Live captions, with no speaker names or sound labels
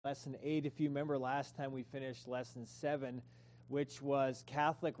Lesson 8. If you remember last time we finished Lesson 7, which was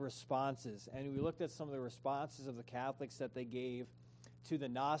Catholic responses. And we looked at some of the responses of the Catholics that they gave to the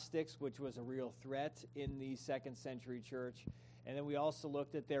Gnostics, which was a real threat in the second century church. And then we also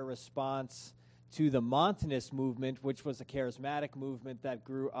looked at their response to the Montanist movement, which was a charismatic movement that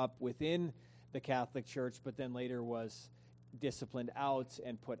grew up within the Catholic Church, but then later was disciplined out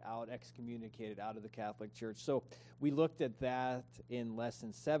and put out, excommunicated out of the Catholic Church. So we looked at that in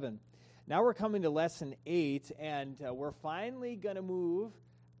Lesson 7. Now we're coming to Lesson 8, and we're finally going to move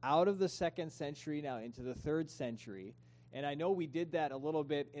out of the second century now into the third century. And I know we did that a little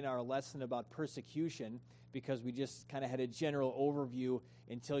bit in our lesson about persecution because we just kind of had a general overview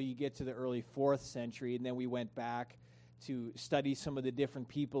until you get to the early 4th century, and then we went back to study some of the different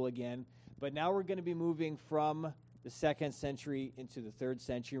people again. But now we're going to be moving from the second century into the third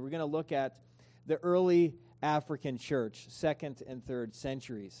century. We're going to look at the early African church, second and third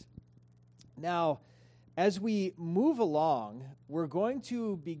centuries. Now, as we move along, we're going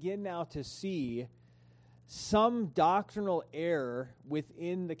to begin now to see some doctrinal error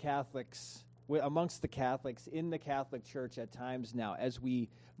within the Catholics, amongst the Catholics in the Catholic Church at times now as we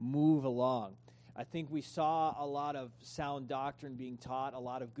move along. I think we saw a lot of sound doctrine being taught, a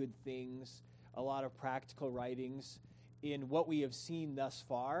lot of good things, a lot of practical writings in what we have seen thus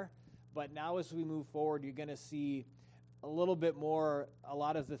far. But now as we move forward, you're going to see a little bit more. A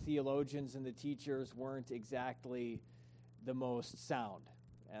lot of the theologians and the teachers weren't exactly the most sound.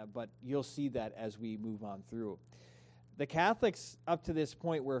 But you'll see that as we move on through. The Catholics up to this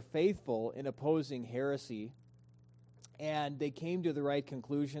point were faithful in opposing heresy, and they came to the right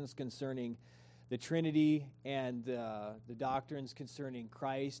conclusions concerning the Trinity and the doctrines concerning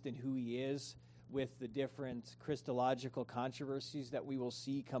Christ and who he is, with the different Christological controversies that we will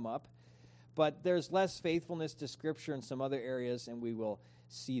see come up. But there's less faithfulness to Scripture in some other areas, and we will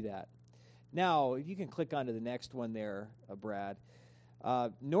see that. Now, if you can click onto the next one there, Brad.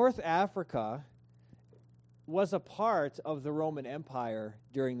 North Africa was a part of the Roman Empire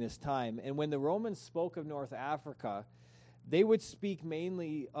during this time, and when the Romans spoke of North Africa, they would speak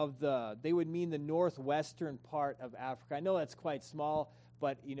mainly of they would mean the northwestern part of Africa. I know that's quite small,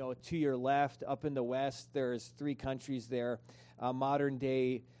 but to your left, up in the west, there's 3 countries there,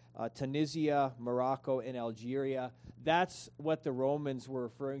 modern-day Tunisia, Morocco, and Algeria. That's what the Romans were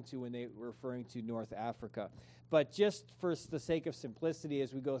referring to when they were referring to North Africa. But just for the sake of simplicity,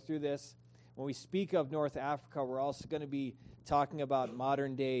 as we go through this, when we speak of North Africa, we're also going to be talking about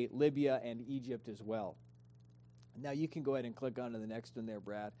modern-day Libya and Egypt as well. Now you can go ahead and click on to the next one there,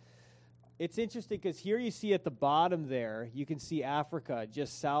 Brad. It's interesting because here you see at the bottom there, you can see Africa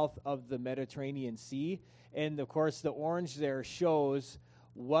just south of the Mediterranean Sea. And, of course, the orange there shows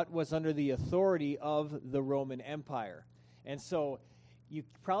what was under the authority of the Roman Empire. And so you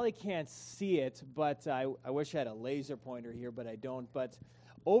probably can't see it, but I wish I had a laser pointer here, but I don't. But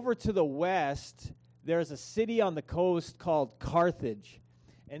over to the west, there's a city on the coast called Carthage.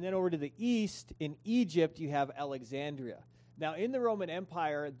 And then over to the east, in Egypt, you have Alexandria. Now, in the Roman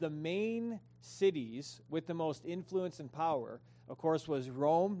Empire, the main cities with the most influence and power, of course, was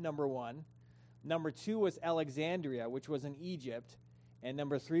Rome, number 1. Number 2 was Alexandria, which was in Egypt. And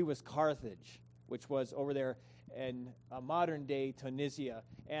number 3 was Carthage, which was over there in modern-day Tunisia.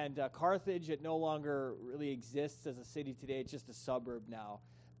 And Carthage, it no longer really exists as a city today. It's just a suburb now,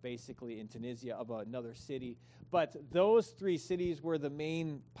 basically in Tunisia, of another city. But those 3 cities were the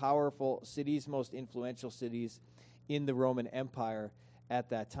main powerful cities, most influential cities in the Roman Empire at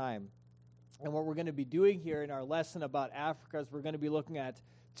that time. And what we're going to be doing here in our lesson about Africa is we're going to be looking at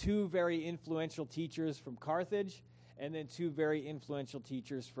 2 very influential teachers from Carthage and then 2 very influential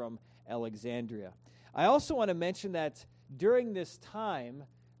teachers from Alexandria. I also want to mention that during this time,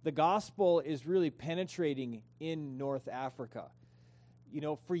 the gospel is really penetrating in North Africa.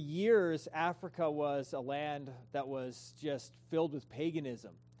 For years, Africa was a land that was just filled with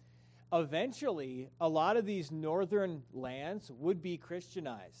paganism. Eventually, a lot of these northern lands would be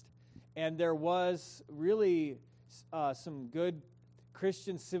Christianized. And there was really some good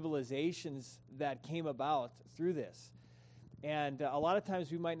Christian civilizations that came about through this. And a lot of times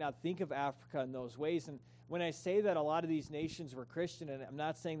we might not think of Africa in those ways. And when I say that a lot of these nations were Christian, and I'm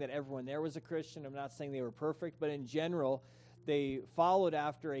not saying that everyone there was a Christian, I'm not saying they were perfect, but in general, they followed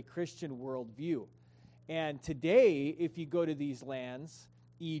after a Christian worldview. And today, if you go to these lands,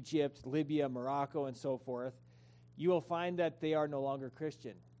 Egypt, Libya, Morocco, and so forth, you will find that they are no longer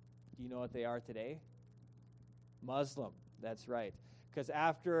Christian. Do you know what they are today? Muslim. That's right. Because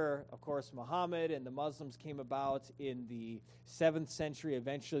after, of course, Muhammad and the Muslims came about in the 7th century,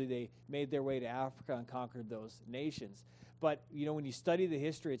 eventually they made their way to Africa and conquered those nations. But, when you study the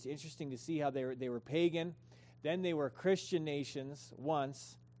history, it's interesting to see how they were pagan, then they were Christian nations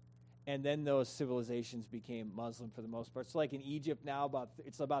once, and then those civilizations became Muslim for the most part. So like in Egypt now,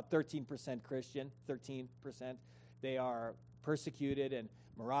 it's about 13% Christian, 13%. They are persecuted, and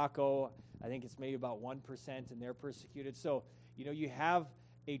Morocco, I think it's maybe about 1%, and they're persecuted. So, you have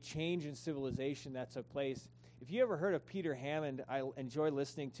a change in civilization that took place. If you ever heard of Peter Hammond, I enjoy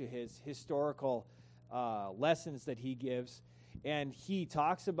listening to his historical lessons that he gives, and he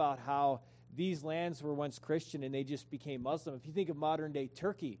talks about how these lands were once Christian and they just became Muslim. If you think of modern-day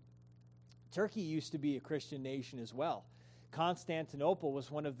Turkey used to be a Christian nation as well. Constantinople was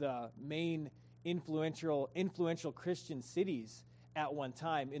one of the main influential Christian cities at one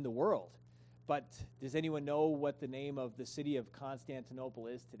time in the world. But does anyone know what the name of the city of Constantinople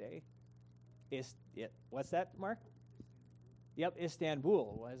is today? What's that, Mark? Yep,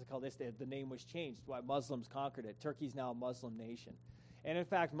 Istanbul. Why is it called Istanbul? The name was changed. Why Muslims conquered it. Turkey's now a Muslim nation. And in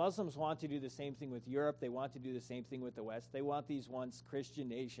fact, Muslims want to do the same thing with Europe. They want to do the same thing with the West. They want these once Christian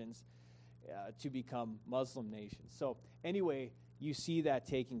nations to become Muslim nations. So anyway, you see that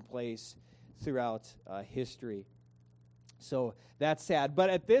taking place throughout history. So that's sad. But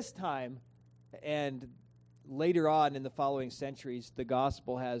at this time, and later on in the following centuries, the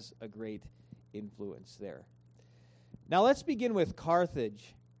gospel has a great influence there. Now let's begin with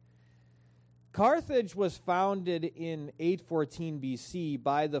Carthage. Carthage was founded in 814 BC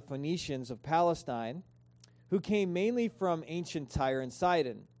by the Phoenicians of Palestine, who came mainly from ancient Tyre and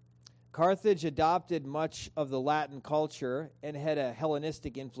Sidon. Carthage adopted much of the Latin culture and had a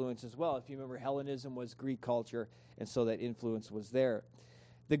Hellenistic influence as well. If you remember, Hellenism was Greek culture, and so that influence was there.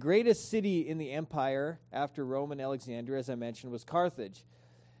 The greatest city in the empire after Rome and Alexandria, as I mentioned, was Carthage.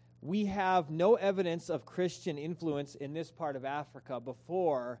 We have no evidence of Christian influence in this part of Africa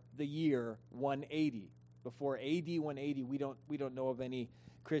before the year 180. Before AD 180, we don't know of any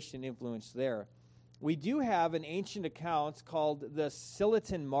Christian influence there. We do have an ancient account called the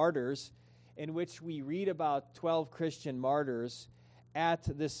Silitan Martyrs, in which we read about 12 Christian martyrs at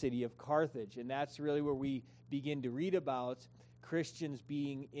the city of Carthage. And that's really where we begin to read about Christians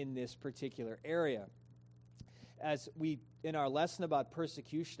being in this particular area. As in our lesson about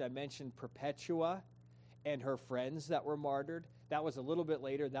persecution, I mentioned Perpetua and her friends that were martyred. That was a little bit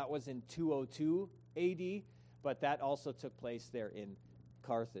later. That was in 202 AD, but that also took place there in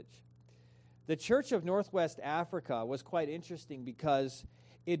Carthage. The Church of Northwest Africa was quite interesting because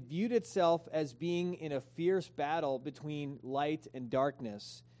it viewed itself as being in a fierce battle between light and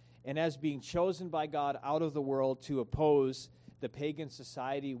darkness, and as being chosen by God out of the world to oppose the pagan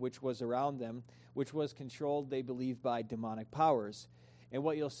society which was around them, which was controlled, they believed, by demonic powers. And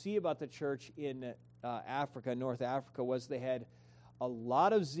what you'll see about the church in Africa, North Africa, was they had a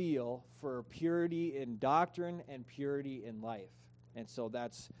lot of zeal for purity in doctrine and purity in life. And so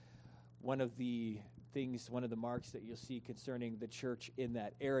that's one of the marks that you'll see concerning the church in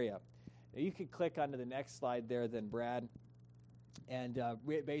that area. Now you can click onto the next slide there then, Brad. And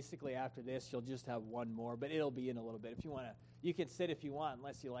basically after this, you'll just have one more, but it'll be in a little bit. If you want to, you can sit if you want.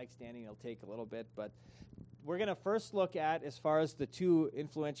 Unless you like standing, it'll take a little bit. But we're going to first look at, as far as the two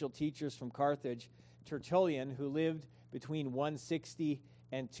influential teachers from Carthage, Tertullian, who lived between 160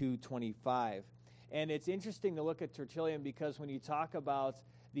 and 225. And it's interesting to look at Tertullian because when you talk about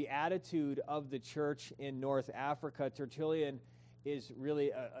the attitude of the church in North Africa, Tertullian is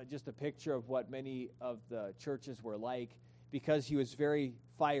really just a picture of what many of the churches were like, because he was very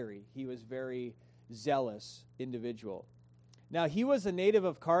fiery. He was very zealous individual. Now, he was a native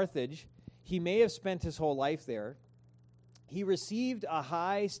of Carthage. He may have spent his whole life there. He received a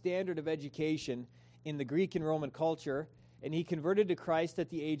high standard of education in the Greek and Roman culture, and he converted to Christ at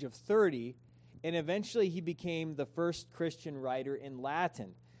the age of 30, and eventually he became the first Christian writer in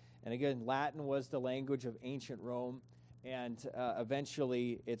Latin. And again, Latin was the language of ancient Rome, and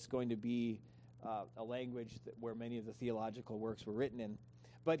eventually it's going to be a language where many of the theological works were written in.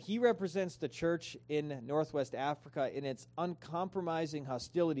 But he represents the church in Northwest Africa in its uncompromising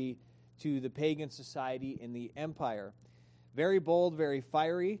hostility to the pagan society in the empire. Very bold, very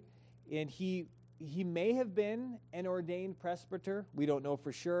fiery, and he may have been an ordained presbyter. We don't know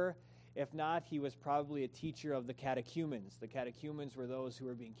for sure. If not, he was probably a teacher of the catechumens. The catechumens were those who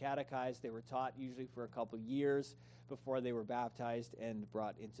were being catechized. They were taught usually for a couple years before they were baptized and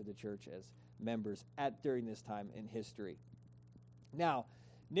brought into the church as members during this time in history. Now,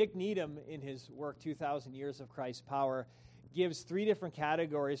 Nick Needham, in his work 2,000 Years of Christ's Power, gives three different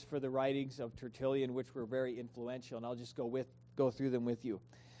categories for the writings of Tertullian, which were very influential, and I'll just go through them with you.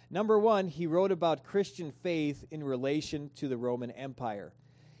 Number one, he wrote about Christian faith in relation to the Roman Empire.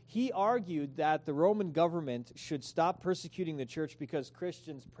 he argued that the Roman government should stop persecuting the church because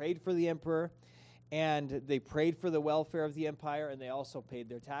Christians prayed for the emperor, and they prayed for the welfare of the empire, and they also paid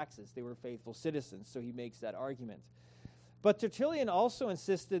their taxes. They were faithful citizens, so he makes that argument. But Tertullian also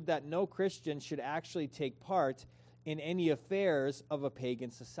insisted that no Christian should actually take part in any affairs of a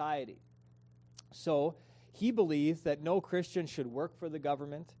pagan society. So he believed that no Christian should work for the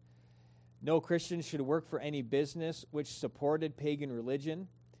government, no Christian should work for any business which supported pagan religion,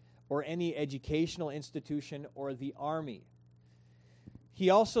 or any educational institution or the army. He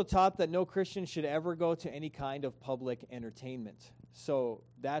also taught that no Christian should ever go to any kind of public entertainment. So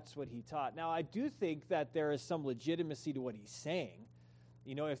that's what he taught. Now, I do think that there is some legitimacy to what he's saying.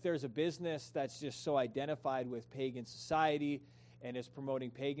 You know, if there's a business that's just so identified with pagan society and is promoting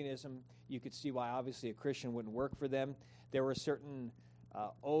paganism, you could see why obviously a Christian wouldn't work for them. There were certain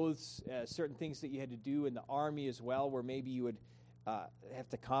oaths, certain things that you had to do in the army as well, where maybe you would have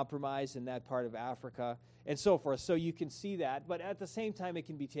to compromise in that part of Africa, and so forth. So you can see that, but at the same time, it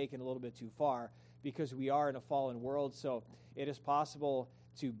can be taken a little bit too far because we are in a fallen world, so it is possible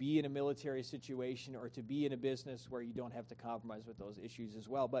to be in a military situation or to be in a business where you don't have to compromise with those issues as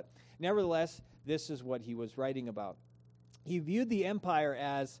well. But nevertheless, this is what he was writing about. He viewed the empire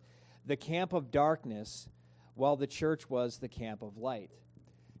as the camp of darkness, while the church was the camp of light.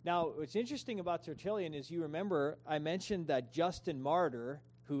 Now, what's interesting about Tertullian is, you remember, I mentioned that Justin Martyr,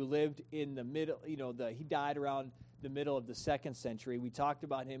 who lived in the middle, he died around the middle of the 2nd century. We talked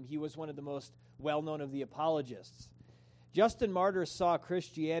about him. He was one of the most well-known of the apologists. Justin Martyr saw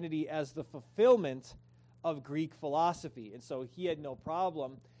Christianity as the fulfillment of Greek philosophy, and so he had no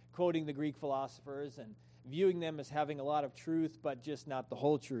problem quoting the Greek philosophers and viewing them as having a lot of truth, but just not the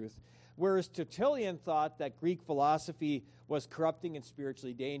whole truth. Whereas Tertullian thought that Greek philosophy was corrupting and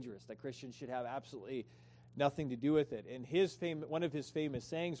spiritually dangerous, that Christians should have absolutely nothing to do with it. And one of his famous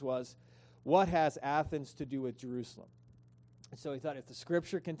sayings was, "What has Athens to do with Jerusalem?" And so he thought, if the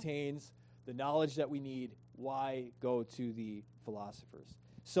Scripture contains the knowledge that we need, why go to the philosophers?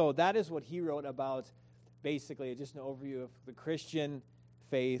 So that is what he wrote about, basically just an overview of the Christian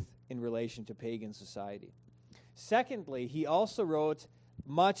faith in relation to pagan society. Secondly, he also wrote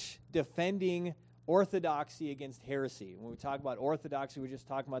much defending orthodoxy against heresy. When we talk about orthodoxy, we're just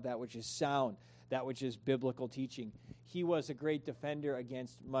talking about that which is sound, that which is biblical teaching. He was a great defender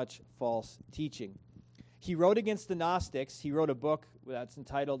against much false teaching. He wrote against the Gnostics. He wrote a book that's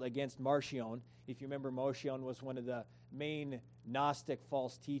entitled Against Marcion. If you remember, Marcion was one of the main Gnostic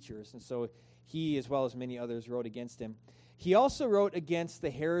false teachers, and so he, as well as many others, wrote against him. He also wrote against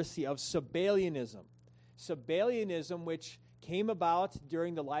the heresy of Sabellianism. Sabellianism, which came about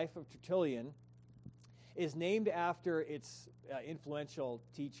during the life of Tertullian, is named after its influential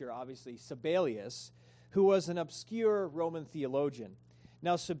teacher, obviously, Sabellius, who was an obscure Roman theologian.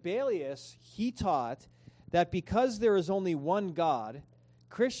 Now, Sabellius, he taught that because there is only one God,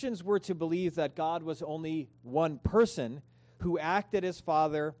 Christians were to believe that God was only one person who acted as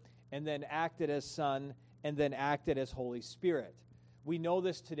Father and then acted as Son and then acted as Holy Spirit. We know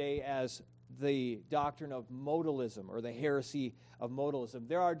this today as the doctrine of modalism, or the heresy of modalism.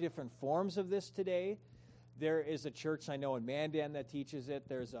 There are different forms of this today. There is a church I know in Mandan that teaches it.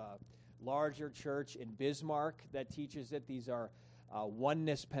 There's a larger church in Bismarck that teaches it. These are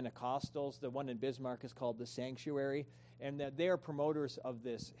oneness Pentecostals. The one in Bismarck is called the Sanctuary, and that they are promoters of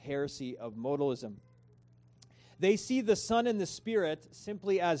this heresy of modalism. They see the Son and the Spirit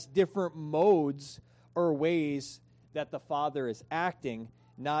simply as different modes or ways that the Father is acting,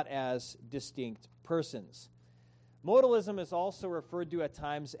 not as distinct persons. Modalism is also referred to at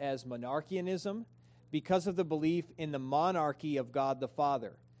times as monarchianism because of the belief in the monarchy of God the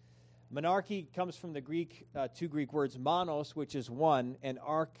Father. Monarchy comes from the two Greek words, monos, which is one, and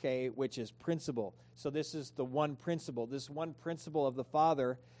arche, which is principle. So this is the one principle, this one principle of the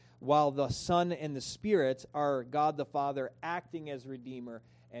Father, while the Son and the Spirit are God the Father acting as Redeemer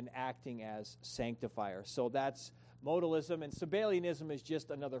and acting as Sanctifier. So that's modalism, and Sabellianism is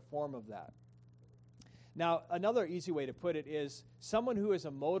just another form of that. Now, another easy way to put it is someone who is a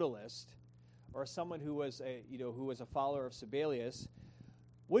modalist, or someone who was a follower of Sabellius,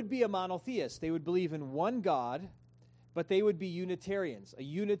 would be a monotheist. They would believe in one God, but they would be Unitarians, a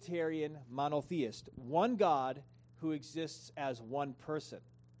Unitarian monotheist, one God who exists as one person.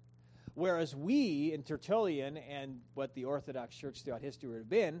 Whereas we, in Tertullian, and what the Orthodox Church throughout history would have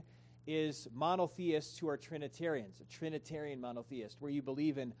been, is monotheists who are Trinitarians, a Trinitarian monotheist, where you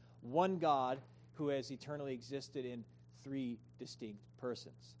believe in one God who has eternally existed in three distinct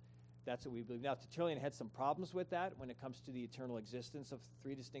persons. That's what we believe. Now, Tertullian had some problems with that when it comes to the eternal existence of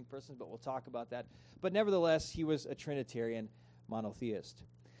three distinct persons, but we'll talk about that. But nevertheless, he was a Trinitarian monotheist.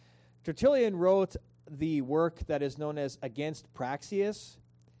 Tertullian wrote the work that is known as Against Praxeas.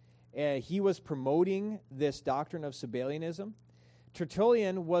 He was promoting this doctrine of Sabellianism.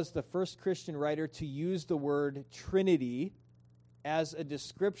 Tertullian was the first Christian writer to use the word Trinity as a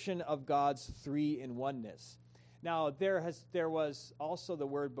description of God's three-in-oneness. Now, there was also the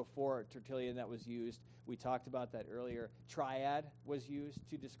word before Tertullian that was used. We talked about that earlier. Triad was used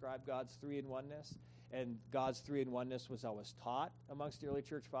to describe God's three-in-oneness, and God's three-in-oneness was always taught amongst the early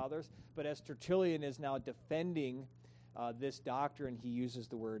church fathers. But as Tertullian is now defending this doctrine, he uses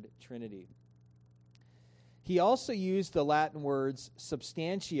the word Trinity. He also used the Latin words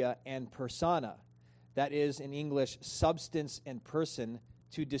substantia and persona, that is, in English, substance and person,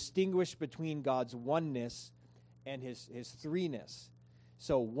 to distinguish between God's oneness and his threeness.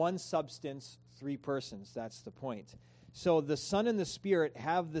 So one substance, three persons, that's the point. So the Son and the Spirit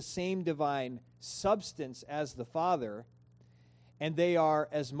have the same divine substance as the Father, and they are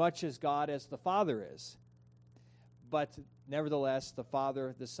as much as God as the Father is. But nevertheless, the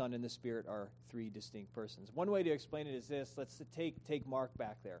Father, the Son, and the Spirit are three distinct persons. One way to explain it is this. Let's take Mark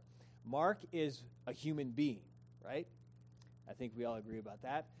back there. Mark is a human being, right? I think we all agree about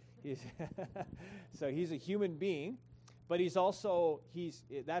that. So he's a human being, but he's also,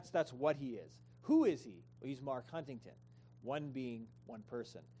 that's what he is. Who is he? Well, he's Mark Huntington, one being, one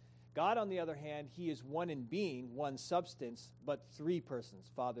person. God, on the other hand, he is one in being, one substance, but three persons,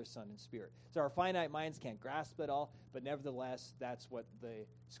 Father, Son, and Spirit. So our finite minds can't grasp it all, but nevertheless, that's what the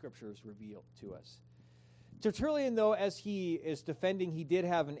Scriptures reveal to us. Tertullian, though, as he is defending, he did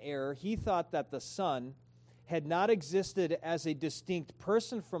have an error. He thought that the Son had not existed as a distinct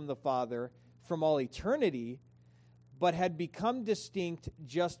person from the Father from all eternity, but had become distinct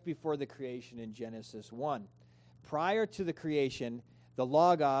just before the creation in Genesis 1. Prior to the creation, the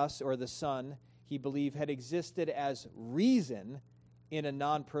Logos, or the Son, he believed, had existed as reason in a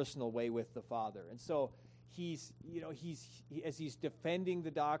non-personal way with the Father. And so as he's defending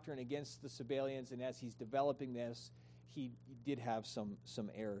the doctrine against the Sabellians, and as he's developing this, he did have some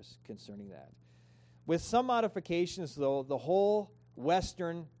errors concerning that. With some modifications, though, the whole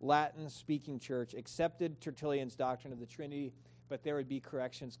Western Latin-speaking church accepted Tertullian's doctrine of the Trinity, but there would be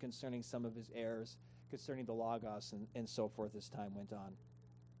corrections concerning some of his errors, concerning the Logos and so forth as time went on.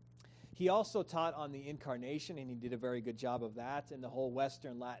 He also taught on the Incarnation, and he did a very good job of that, and the whole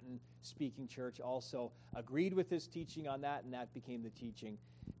Western Latin-speaking church also agreed with his teaching on that, and that became the teaching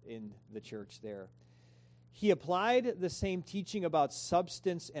in the church there. He applied the same teaching about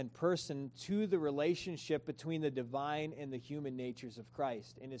substance and person to the relationship between the divine and the human natures of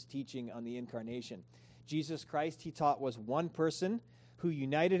Christ in his teaching on the Incarnation. Jesus Christ, he taught, was one person who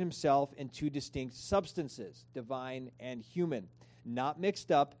united himself in two distinct substances, divine and human, not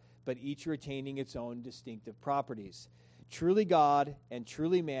mixed up, but each retaining its own distinctive properties. Truly God and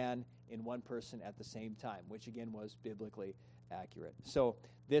truly man in one person at the same time, which again was biblically accurate. So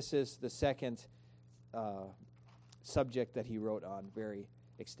this is the second subject that he wrote on very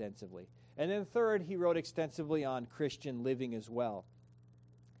extensively. And then third, he wrote extensively on Christian living as well.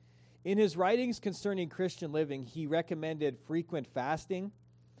 In his writings concerning Christian living, he recommended frequent fasting.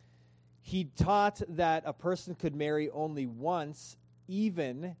 He taught that a person could marry only once,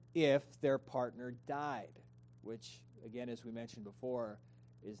 even if their partner died, which, again, as we mentioned before,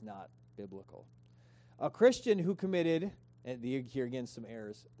 is not biblical. A Christian who committed, and here again some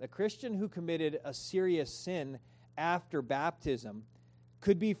errors, a Christian who committed a serious sin after baptism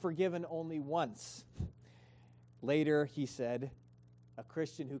could be forgiven only once. Later, he said, a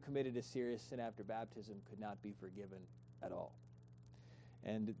Christian who committed a serious sin after baptism could not be forgiven at all.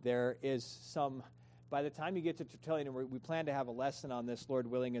 And there is some, by the time you get to Tertullian, and we plan to have a lesson on this, Lord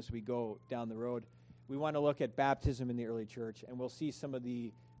willing, as we go down the road, we want to look at baptism in the early church, and we'll see some of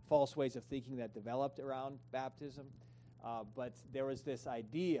the false ways of thinking that developed around baptism. But there was this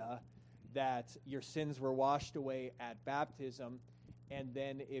idea that your sins were washed away at baptism, and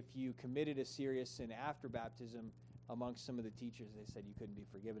then if you committed a serious sin after baptism, amongst some of the teachers, they said you couldn't be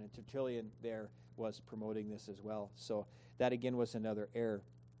forgiven. And Tertullian there was promoting this as well. So that, again, was another error.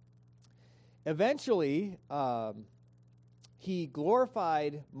 Eventually, he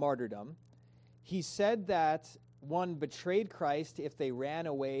glorified martyrdom. He said that one betrayed Christ if they ran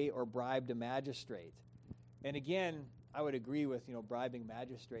away or bribed a magistrate. And again, I would agree with, bribing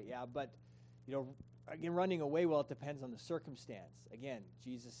magistrate, yeah, but, again, running away, well, it depends on the circumstance. Again,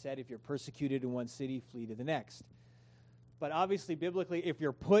 Jesus said, if you're persecuted in one city, flee to the next. But obviously, biblically, if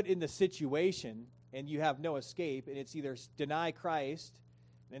you're put in the situation and you have no escape, and it's either deny Christ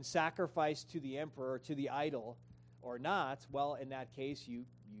and sacrifice to the emperor or to the idol or not, well, in that case, you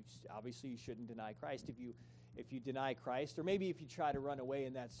obviously you shouldn't deny Christ. if you deny Christ, or maybe if you try to run away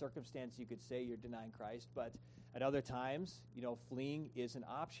in that circumstance, you could say you're denying Christ. But at other times, fleeing is an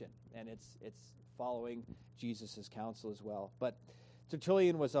option, and it's following Jesus' counsel as well. But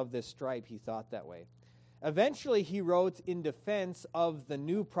Tertullian was of this stripe. He thought that way. Eventually, he wrote in defense of the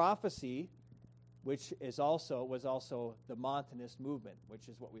new prophecy, which was also the Montanist movement, which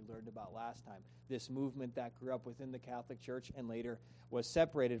is what we learned about last time. This movement that grew up within the Catholic Church and later was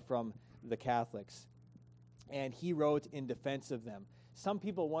separated from the Catholics. And he wrote in defense of them. Some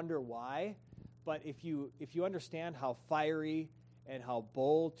people wonder why, but if you understand how fiery and how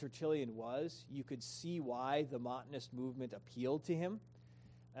bold Tertullian was, you could see why the Montanist movement appealed to him.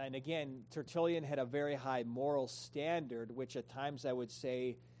 And again, Tertullian had a very high moral standard, which at times I would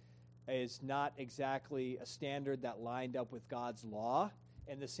say is not exactly a standard that lined up with God's law.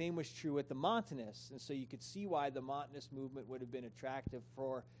 And the same was true with the Montanists. And so you could see why the Montanist movement would have been attractive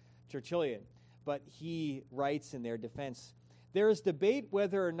for Tertullian. But he writes in their defense, there is debate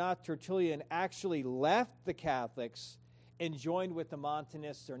whether or not Tertullian actually left the Catholics and joined with the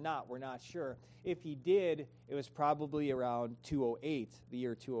Montanists or not. We're not sure. If he did, it was probably around 208, the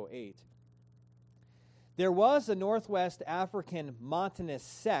year 208. There was a Northwest African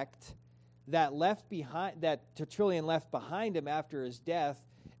Montanist sect that Tertullian left behind him after his death,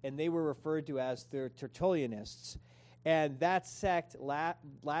 and they were referred to as the Tertullianists. And that sect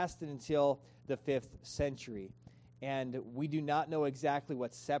lasted until the 5th century. And we do not know exactly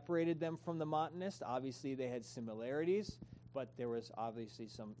what separated them from the Montanists. Obviously, they had similarities, but there was obviously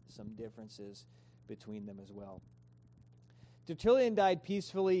some differences between them as well. Tertullian died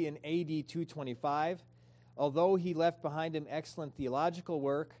peacefully in AD 225. Although he left behind him excellent theological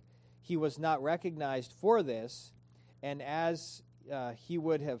work, he was not recognized for this, and as he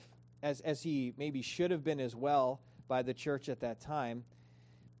would have, as he maybe should have been as well by the church at that time,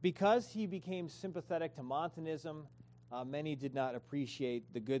 because he became sympathetic to Montanism, many did not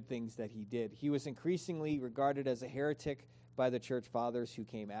appreciate the good things that he did. He was increasingly regarded as a heretic by the church fathers who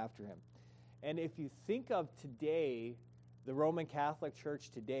came after him. And if you think of today, the Roman Catholic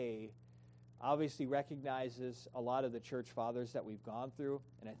Church today obviously recognizes a lot of the church fathers that we've gone through,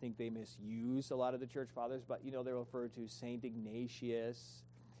 and I think they misuse a lot of the church fathers, but, they refer to St. Ignatius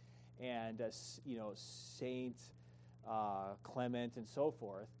and, St. Clement and so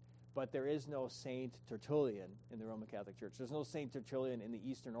forth, but there is no St. Tertullian in the Roman Catholic Church. There's no St. Tertullian in the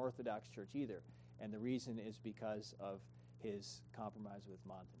Eastern Orthodox Church either, and the reason is because of his compromise with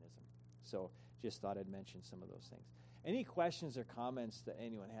Montanism. So just thought I'd mention some of those things. Any questions or comments that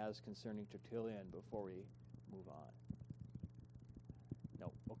anyone has concerning Tertullian before we move on?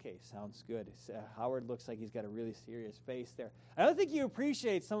 No. Okay, sounds good. Howard looks like he's got a really serious face there. I don't think you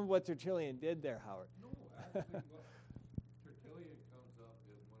appreciate some of what Tertullian did there, Howard. No, actually, Tertullian comes up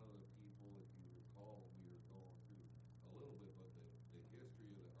as one of the people, if you recall, we were going through a little bit, but the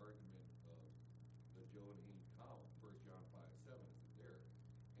history of the argument of the Johannine count, 1 John 5:7 is there,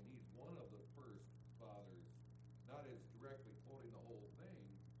 and he's one of the first fathers, not as directly quoting the whole thing,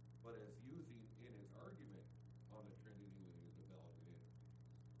 but as using in his argument on the Trinity when he was developing it.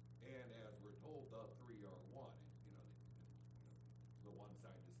 And as we're told, the three are one. The one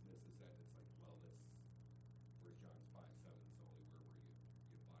side dismisses that. It's like, well, this 1 John 5:7 is only where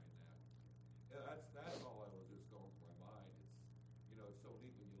you find that. Yeah, that's all I was just going through my mind. It's so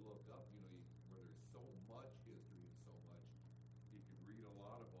neat when you look up, where there's so much history and so much, you can read a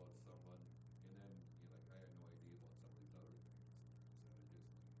lot about someone, and then you're like, I had no idea about some of these other things.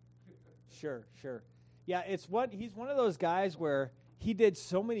 Sure. Yeah, he's one of those guys where he did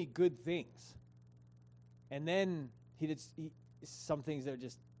so many good things, and then he did some things that are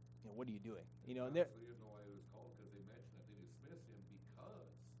just, what are you doing? And there. You didn't know why it was called, because they mentioned that they dismissed him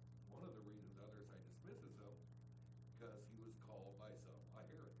because one of the reasons the other side dismisses him, because he was called by some a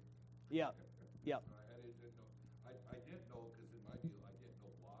heretic. Yeah. I didn't know because in my deal I didn't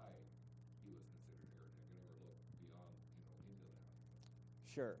know why he was considered a heretic. I never looked beyond into that.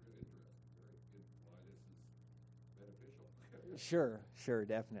 Sure. Interesting. Why this is beneficial. Sure,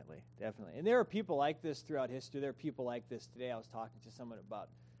 definitely. And there are people like this throughout history. There are people like this today. I was talking to someone about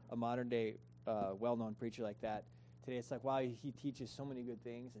a modern-day well-known preacher like that. Today it's like, wow, he teaches so many good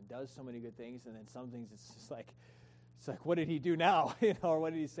things and does so many good things, and then some things it's like, what did he do now? Or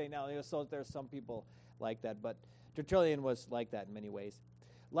what did he say now? So there's some people like that, but Tertullian was like that in many ways.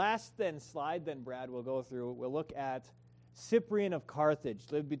 Last slide, Brad, we'll look at Cyprian of Carthage,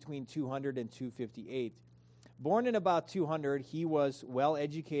 lived between 200 and 258. Born in about 200, he was well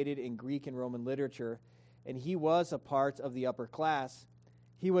educated in Greek and Roman literature, and he was a part of the upper class.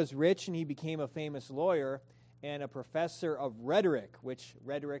 He was rich, and he became a famous lawyer, and a professor of rhetoric, which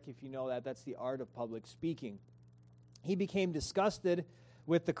rhetoric, if you know that, that's the art of public speaking. He became disgusted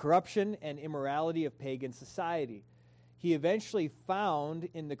with the corruption and immorality of pagan society. He eventually found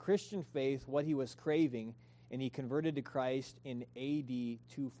in the Christian faith what he was craving, and he converted to Christ in AD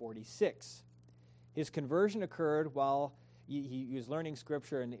 246. His conversion occurred while he was learning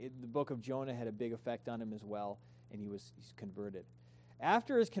Scripture, and the book of Jonah had a big effect on him as well, and he's converted.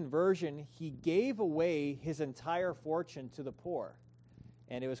 After his conversion, he gave away his entire fortune to the poor.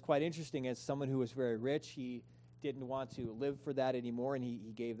 And it was quite interesting. As someone who was very rich, he didn't want to live for that anymore, and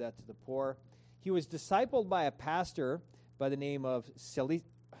he gave that to the poor. He was discipled by a pastor by the name of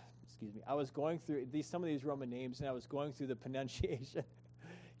I was going through some of these Roman names, and I was going through the pronunciation.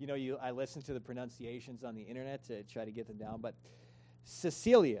 I listened to the pronunciations on the internet to try to get them down. But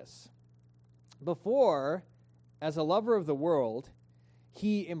Caecilius, before, as a lover of the world,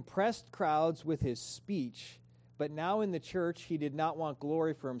 he impressed crowds with his speech, but now in the church he did not want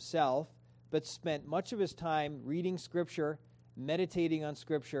glory for himself, but spent much of his time reading Scripture, meditating on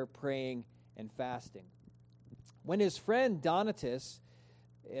Scripture, praying, and fasting. When his friend Donatus,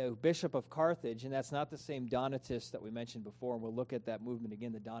 Bishop of Carthage, and that's not the same Donatus that we mentioned before, and we'll look at that movement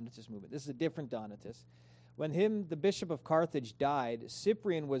again, the Donatus movement. This is a different Donatus. When the Bishop of Carthage, died,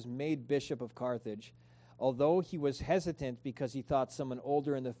 Cyprian was made Bishop of Carthage, although he was hesitant because he thought someone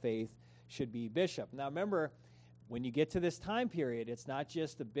older in the faith should be bishop. Now remember, when you get to this time period, it's not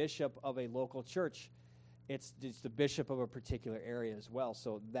just the bishop of a local church, it's the bishop of a particular area as well.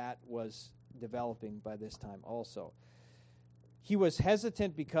 So that was developing by this time also. He was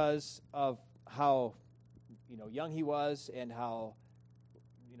hesitant because of how young he was and how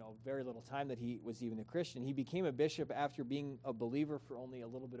very little time that he was even a Christian. He became a bishop after being a believer for only a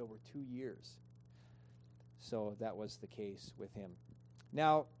little bit over 2 years. So that was the case with him.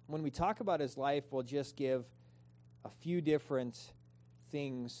 Now, when we talk about his life, we'll just give a few different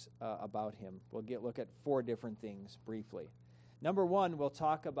things about him. We'll look at 4 different things briefly. Number 1, we'll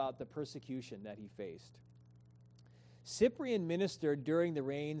talk about the persecution that he faced. Cyprian ministered during the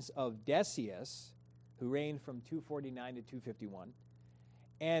reigns of Decius, who reigned from 249 to 251,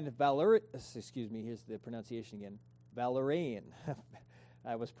 and here's the pronunciation again, Valerian.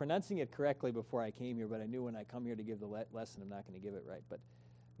 I was pronouncing it correctly before I came here, but I knew when I come here to give the lesson, I'm not going to give it right. But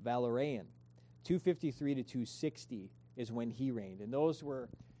Valerian, 253 to 260 is when he reigned. And those were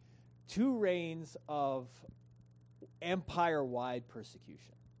 2 reigns of empire-wide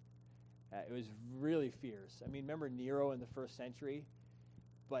persecution. It was really fierce. I mean, remember Nero in the 1st century?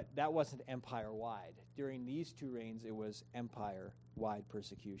 But that wasn't empire-wide. During these 2 reigns, it was empire-wide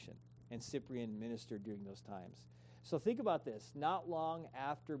persecution. And Cyprian ministered during those times. So think about this. Not long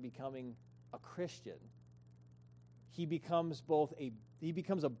after becoming a Christian, he becomes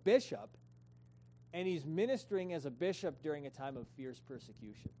a bishop, and he's ministering as a bishop during a time of fierce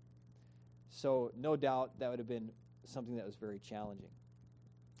persecution. So no doubt that would have been something that was very challenging.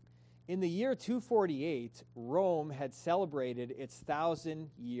 In the year 248, Rome had celebrated its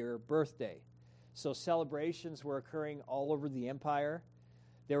 1,000-year birthday. So celebrations were occurring all over the empire.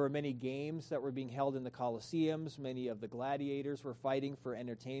 There were many games that were being held in the Colosseums. Many of the gladiators were fighting for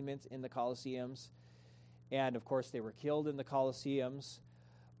entertainment in the Colosseums. And, of course, they were killed in the Colosseums.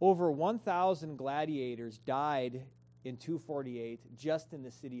 Over 1,000 gladiators died in 248 just in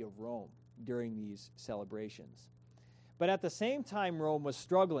the city of Rome during these celebrations. But at the same time, Rome was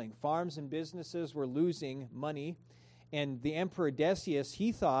struggling. Farms and businesses were losing money. And the Emperor Decius,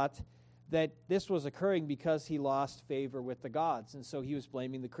 he thought that this was occurring because he lost favor with the gods. And so he was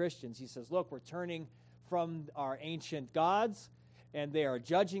blaming the Christians. He says, look, we're turning from our ancient gods, and they are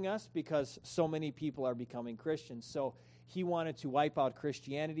judging us because so many people are becoming Christians. So he wanted to wipe out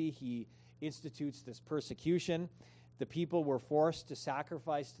Christianity. He institutes this persecution. The people were forced to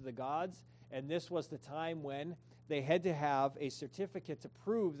sacrifice to the gods, and this was the time when they had to have a certificate to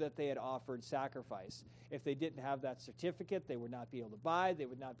prove that they had offered sacrifice. If they didn't have that certificate, they would not be able to buy, they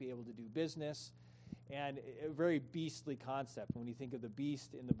would not be able to do business. And a very beastly concept. When you think of the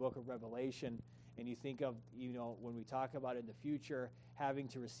beast in the book of Revelation, and you think of, when we talk about in the future, having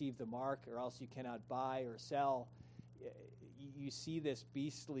to receive the mark or else you cannot buy or sell, you see this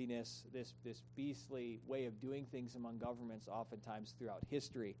beastliness, this beastly way of doing things among governments oftentimes throughout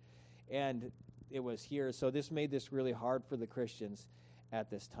history. And it was here. So this made this really hard for the Christians at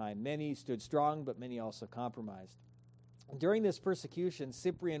this time. Many stood strong, but many also compromised. During this persecution,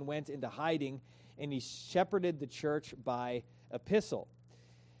 Cyprian went into hiding, and he shepherded the church by epistle.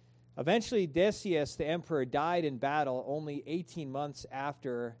 Eventually, Decius, the emperor, died in battle only 18 months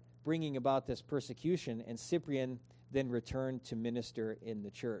after bringing about this persecution, and Cyprian then returned to minister in the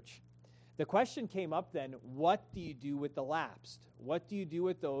church. The question came up then, what do you do with the lapsed? What do you do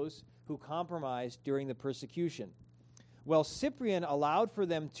with those who compromised during the persecution? Well, Cyprian allowed for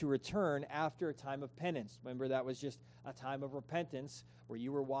them to return after a time of penance. Remember, that was just a time of repentance where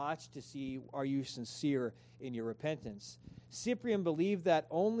you were watched to see, are you sincere in your repentance? Cyprian believed that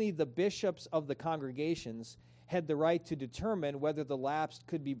only the bishops of the congregations had the right to determine whether the lapsed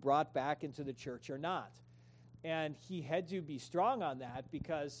could be brought back into the church or not. And he had to be strong on that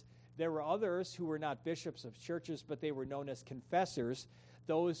because there were others who were not bishops of churches, but they were known as confessors,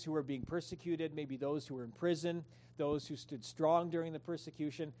 those who were being persecuted, maybe those who were in prison, those who stood strong during the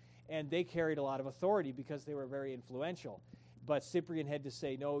persecution, and they carried a lot of authority because they were very influential. But Cyprian had to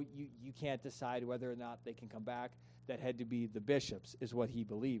say, no, you can't decide whether or not they can come back. That had to be the bishops, is what he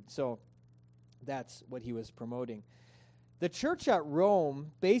believed. So that's what he was promoting. The church at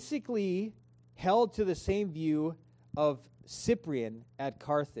Rome basically held to the same view of Cyprian at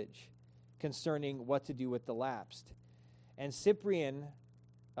Carthage concerning what to do with the lapsed. And Cyprian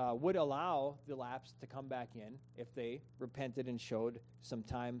would allow the lapsed to come back in if they repented and showed some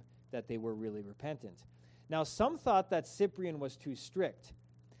time that they were really repentant. Now, some thought that Cyprian was too strict.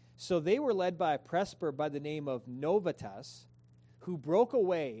 So they were led by a presbyter by the name of Novatus, who broke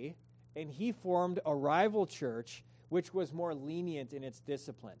away, and he formed a rival church which was more lenient in its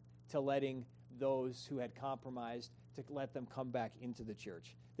discipline to letting those who had compromised, to let them come back into the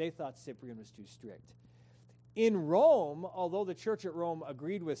church. They thought Cyprian was too strict. In Rome, although the church at Rome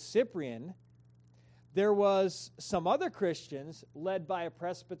agreed with Cyprian, there was some other Christians led by a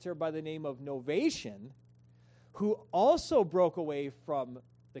presbyter by the name of Novatian, who also broke away from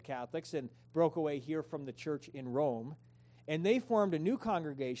the Catholics and broke away here from the church in Rome, and they formed a new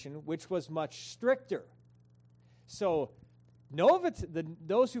congregation which was much stricter. So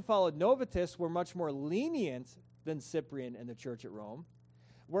those who followed Novatus were much more lenient than Cyprian and the church at Rome,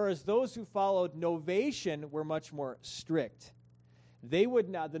 whereas those who followed Novatian were much more strict. The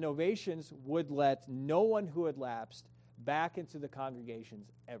Novatians would let no one who had lapsed back into the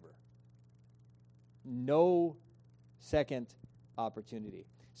congregations ever. No second opportunity.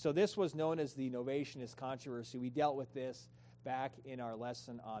 So this was known as the Novatianist controversy. We dealt with this back in our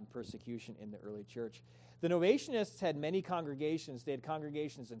lesson on persecution in the early church. The Novatianists had many congregations. They had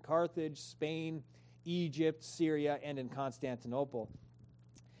congregations in Carthage, Spain, Egypt, Syria, and in Constantinople.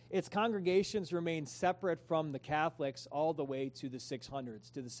 Its congregations remained separate from the Catholics all the way to the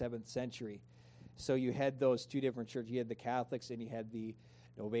 600s, to the 7th century. So you had those two different churches. You had the Catholics and you had the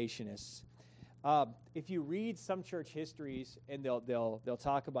Novatianists. If you read some church histories, and they'll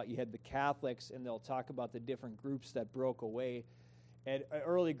talk about, you had the Catholics, and they'll talk about the different groups that broke away. An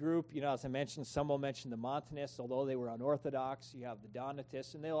early group, as I mentioned, some will mention the Montanists, although they were unorthodox. You have the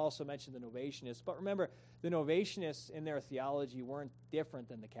Donatists, and they'll also mention the Novatianists. But remember, the Novatianists in their theology weren't different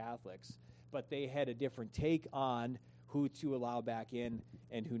than the Catholics, but they had a different take on who to allow back in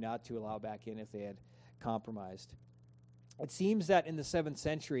and who not to allow back in if they had compromised. It seems that in the 7th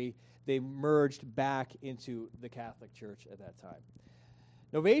century, they merged back into the Catholic Church at that time.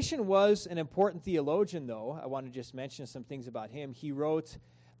 Novatian was an important theologian, though. I want to just mention some things about him. He wrote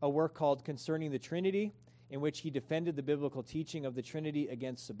a work called Concerning the Trinity, in which he defended the biblical teaching of the Trinity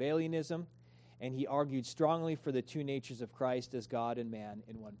against Sabellianism, and he argued strongly for the two natures of Christ as God and man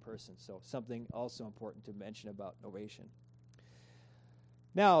in one person. So something also important to mention about Novatian.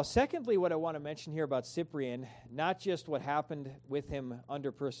 Now, secondly, what I want to mention here about Cyprian, not just what happened with him under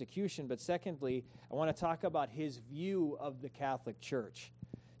persecution, but secondly, I want to talk about his view of the Catholic Church.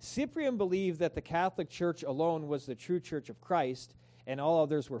 Cyprian believed that the Catholic Church alone was the true church of Christ, and all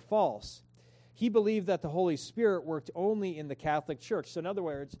others were false. He believed that the Holy Spirit worked only in the Catholic Church. So in other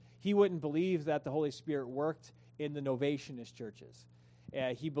words, he wouldn't believe that the Holy Spirit worked in the Novatianist churches.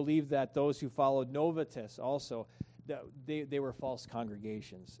 He believed that those who followed Novatus also, they were false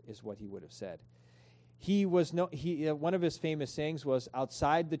congregations, is what he would have said. One of his famous sayings was,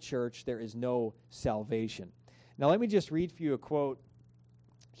 "Outside the church, there is no salvation." Now, let me just read for you a quote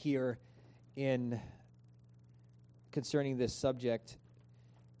here concerning this subject.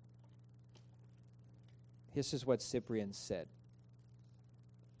 This is what Cyprian said.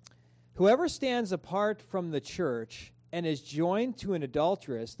 "Whoever stands apart from the church and is joined to an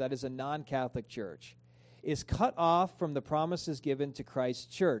adulteress, that is a non-Catholic church, is cut off from the promises given to Christ's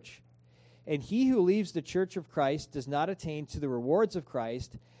church. And he who leaves the church of Christ does not attain to the rewards of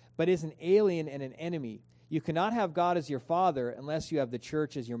Christ, but is an alien and an enemy. You cannot have God as your father unless you have the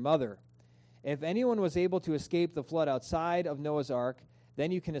church as your mother. If anyone was able to escape the flood outside of Noah's ark,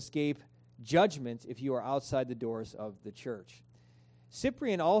 then you can escape judgment if you are outside the doors of the church."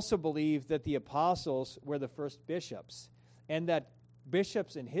 Cyprian also believed that the apostles were the first bishops, and that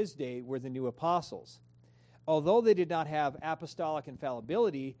bishops in his day were the new apostles. Although they did not have apostolic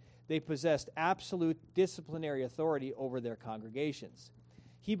infallibility, they possessed absolute disciplinary authority over their congregations.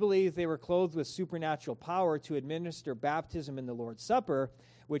 He believed they were clothed with supernatural power to administer baptism in the Lord's Supper,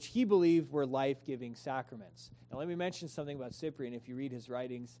 which he believed were life-giving sacraments. Now, let me mention something about Cyprian. If you read his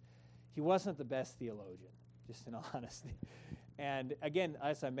writings, he wasn't the best theologian, just in all honesty. And again,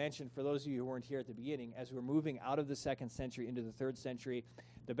 as I mentioned, for those of you who weren't here at the beginning, as we're moving out of the 2nd century into the 3rd century,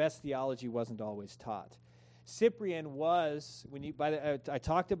 the best theology wasn't always taught. Cyprian was, I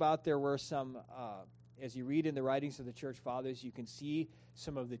talked about there were some, as you read in the writings of the Church Fathers, you can see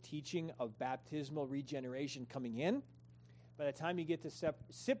some of the teaching of baptismal regeneration coming in. By the time you get to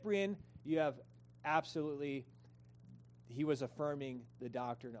Cyprian, you have absolutely, he was affirming the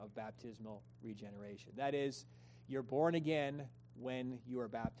doctrine of baptismal regeneration. That is, you're born again when you are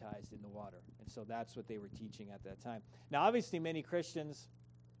baptized in the water. And so that's what they were teaching at that time. Now, obviously, many Christians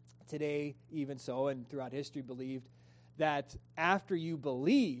today, even so, and throughout history, believed that after you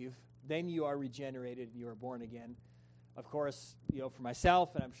believe, then you are regenerated and you are born again. Of course, for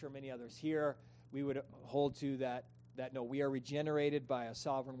myself, and I'm sure many others here, we would hold to that no, we are regenerated by a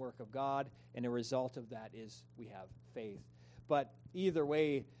sovereign work of God, and a result of that is we have faith. But either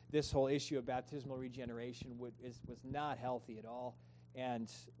way, this whole issue of baptismal regeneration was not healthy at all,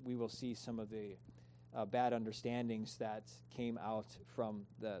 and we will see some of the bad understandings that came out from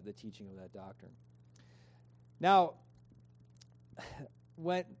the teaching of that doctrine. Now,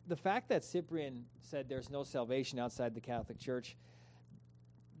 when the fact that Cyprian said there's no salvation outside the Catholic Church,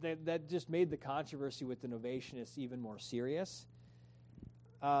 that just made the controversy with the Novatianists even more serious.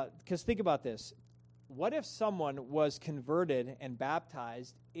 Because think about this. What if someone was converted and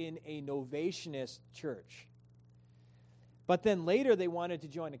baptized in a Novatianist church, but then later they wanted to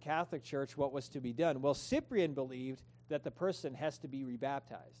join a Catholic church? What was to be done? Well, Cyprian believed that the person has to be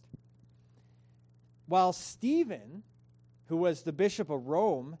rebaptized. While Stephen, who was the Bishop of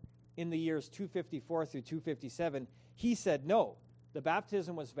Rome in the years 254 through 257, he said no. The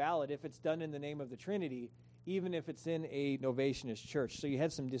baptism was valid if it's done in the name of the Trinity, even if it's in a Novatianist church. So you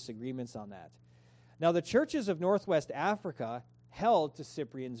had some disagreements on that. Now, the churches of Northwest Africa held to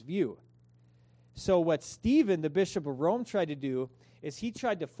Cyprian's view. So what Stephen, the Bishop of Rome, tried to do is he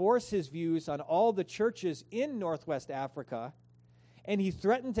tried to force his views on all the churches in Northwest Africa, and he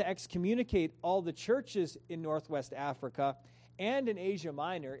threatened to excommunicate all the churches in Northwest Africa and in Asia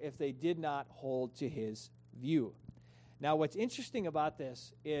Minor if they did not hold to his view. Now, what's interesting about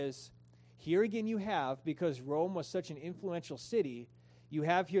this is here again you have, because Rome was such an influential city, you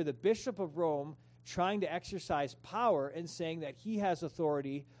have here the Bishop of Rome trying to exercise power and saying that he has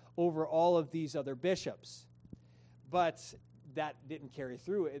authority over all of these other bishops. But that didn't carry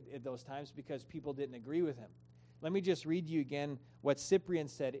through at those times because people didn't agree with him. Let me just read you again what Cyprian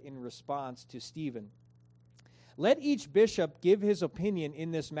said in response to Stephen. Let each bishop give his opinion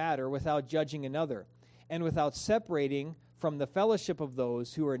in this matter without judging another, and without separating from the fellowship of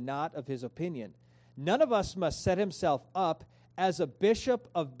those who are not of his opinion. None of us must set himself up as a bishop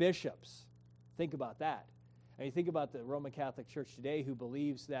of bishops. Think about that. I mean, think about the Roman Catholic Church today, who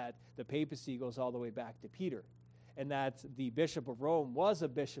believes that the papacy goes all the way back to Peter, and that the Bishop of Rome was a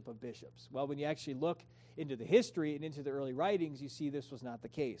bishop of bishops. Well, when you actually look into the history and into the early writings, you see this was not the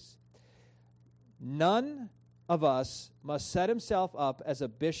case. None of us must set himself up as a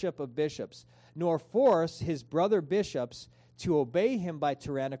bishop of bishops, nor force his brother bishops to obey him by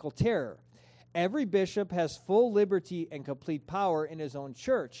tyrannical terror. Every bishop has full liberty and complete power in his own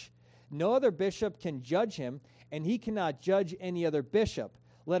church. No other bishop can judge him, and he cannot judge any other bishop.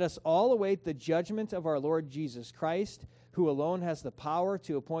 Let us all await the judgment of our Lord Jesus Christ, who alone has the power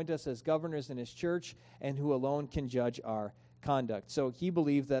to appoint us as governors in his church, and who alone can judge our conduct. So he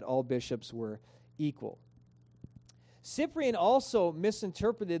believed that all bishops were equal. Cyprian also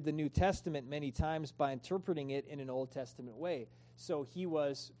misinterpreted the New Testament many times by interpreting it in an Old Testament way. So he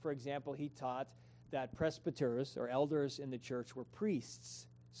was, for example, he taught that presbyters or elders in the church were priests.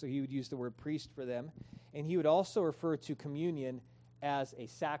 So he would use the word priest for them. And he would also refer to communion as a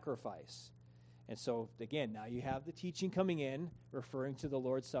sacrifice. And so, again, now you have the teaching coming in referring to the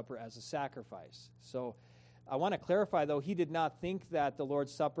Lord's Supper as a sacrifice. So I want to clarify, though, he did not think that the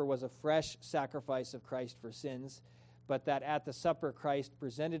Lord's Supper was a fresh sacrifice of Christ for sins, but that at the supper Christ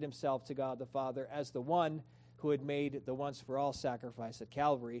presented himself to God the Father as the one who had made the once-for-all sacrifice at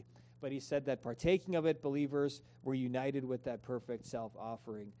Calvary. But he said that partaking of it, believers were united with that perfect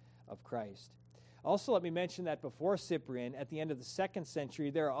self-offering of Christ. Also, let me mention that before Cyprian, at the end of the 2nd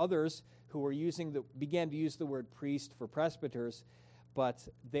century, there are others who were began to use the word priest for presbyters, but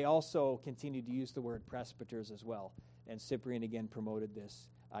they also continued to use the word presbyters as well. And Cyprian again promoted this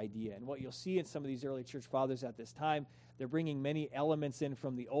idea. And what you'll see in some of these early church fathers at this time, they're bringing many elements in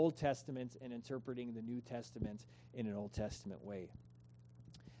from the Old Testament and interpreting the New Testament in an Old Testament way.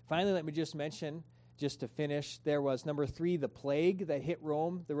 Finally, let me just mention, just to finish, there was number 3, the plague that hit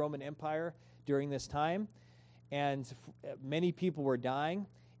Rome, the Roman Empire, during this time. And many people were dying.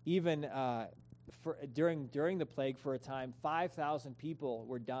 Even during the plague for a time, 5,000 people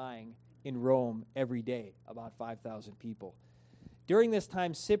were dying in Rome every day, about 5,000 people. During this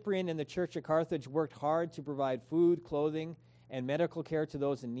time, Cyprian and the Church of Carthage worked hard to provide food, clothing, and medical care to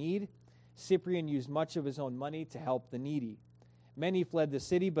those in need. Cyprian used much of his own money to help the needy. Many fled the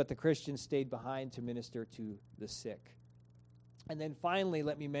city, but the Christians stayed behind to minister to the sick. And then finally,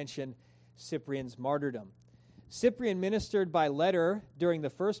 let me mention Cyprian's martyrdom. Cyprian ministered by letter during the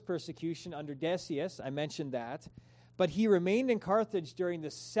first persecution under Decius. I mentioned that. But he remained in Carthage during the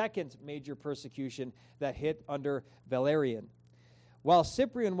second major persecution that hit under Valerian. While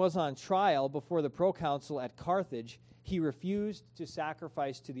Cyprian was on trial before the proconsul at Carthage, he refused to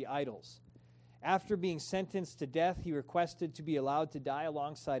sacrifice to the idols. After being sentenced to death, he requested to be allowed to die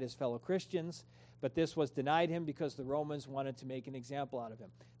alongside his fellow Christians, but this was denied him because the Romans wanted to make an example out of him.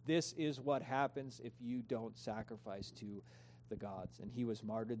 This is what happens if you don't sacrifice to the gods. And he was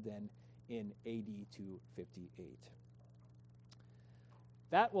martyred then in AD 258.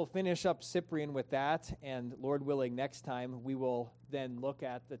 That will finish up Cyprian with that, and Lord willing, next time we will then look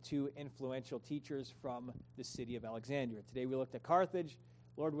at the 2 influential teachers from the city of Alexandria. Today we looked at Carthage.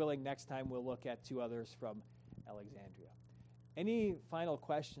 Lord willing, next time we'll look at 2 others from Alexandria. Any final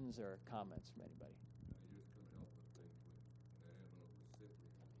questions or comments from anybody? I just couldn't help but think, I don't know if Cyprian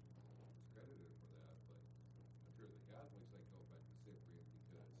was credited for that, but I'm sure the Catholics, they go back to Cyprian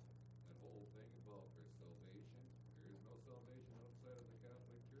because that whole thing about their salvation, there is no salvation outside of the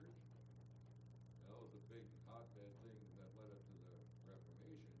Catholic Church. That was a big hotbed thing that led up to the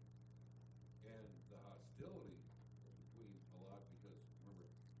Reformation. And the hostility between a lot, because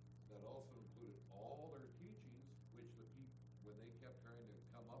remember, that also included all their teachings, which the people, when they kept trying to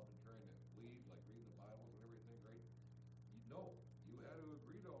come up and trying to lead, like read the Bibles and everything, right? You had to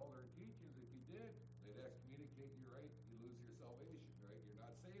agree to all their teachings. If you did, they'd excommunicate you, right? You lose your salvation, right? You're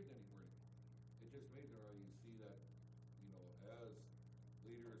not saved anymore. It just made it, you see that, as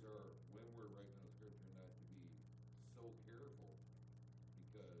leaders or when we're writing the scripture, not to be so careful,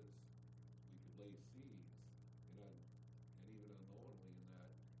 because you could lay seeds, and even unknowingly in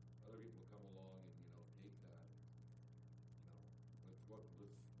that, other people come along and, take that.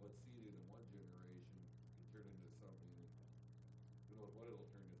 What's seeded in one generation can turn into something, who knows what it'll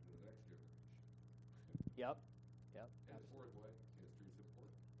turn into the next generation. Yep. And it's worth why history's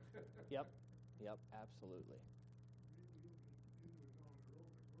important. Yep, absolutely.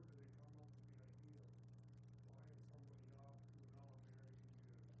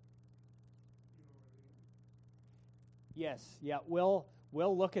 Yes, yeah, we'll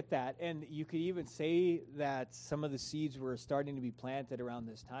look at that. And you could even say that some of the seeds were starting to be planted around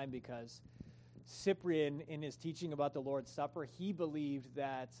this time because Cyprian, in his teaching about the Lord's Supper, he believed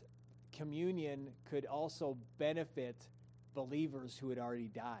that communion could also benefit believers who had already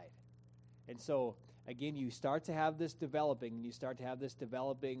died. And so, again, you start to have this developing,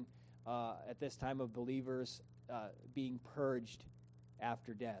 at this time of believers being purged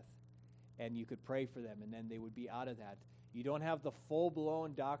after death. And you could pray for them, and then they would be out of that. You don't have the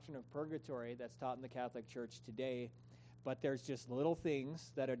full-blown doctrine of purgatory that's taught in the Catholic Church today, but there's just little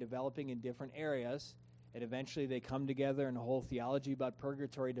things that are developing in different areas, and eventually they come together and a whole theology about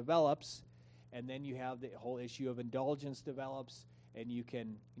purgatory develops, and then you have the whole issue of indulgence develops, and you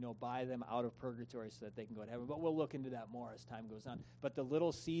can, buy them out of purgatory so that they can go to heaven. But we'll look into that more as time goes on. But the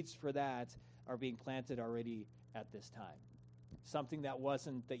little seeds for that are being planted already at this time. Something that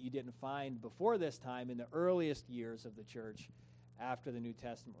you didn't find before this time in the earliest years of the church after the New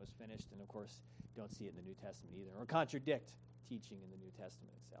Testament was finished, and of course don't see it in the New Testament either, or contradict teaching in the New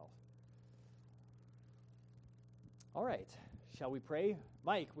Testament itself. All right, shall we pray?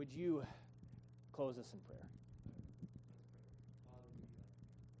 Mike, would you close us in prayer?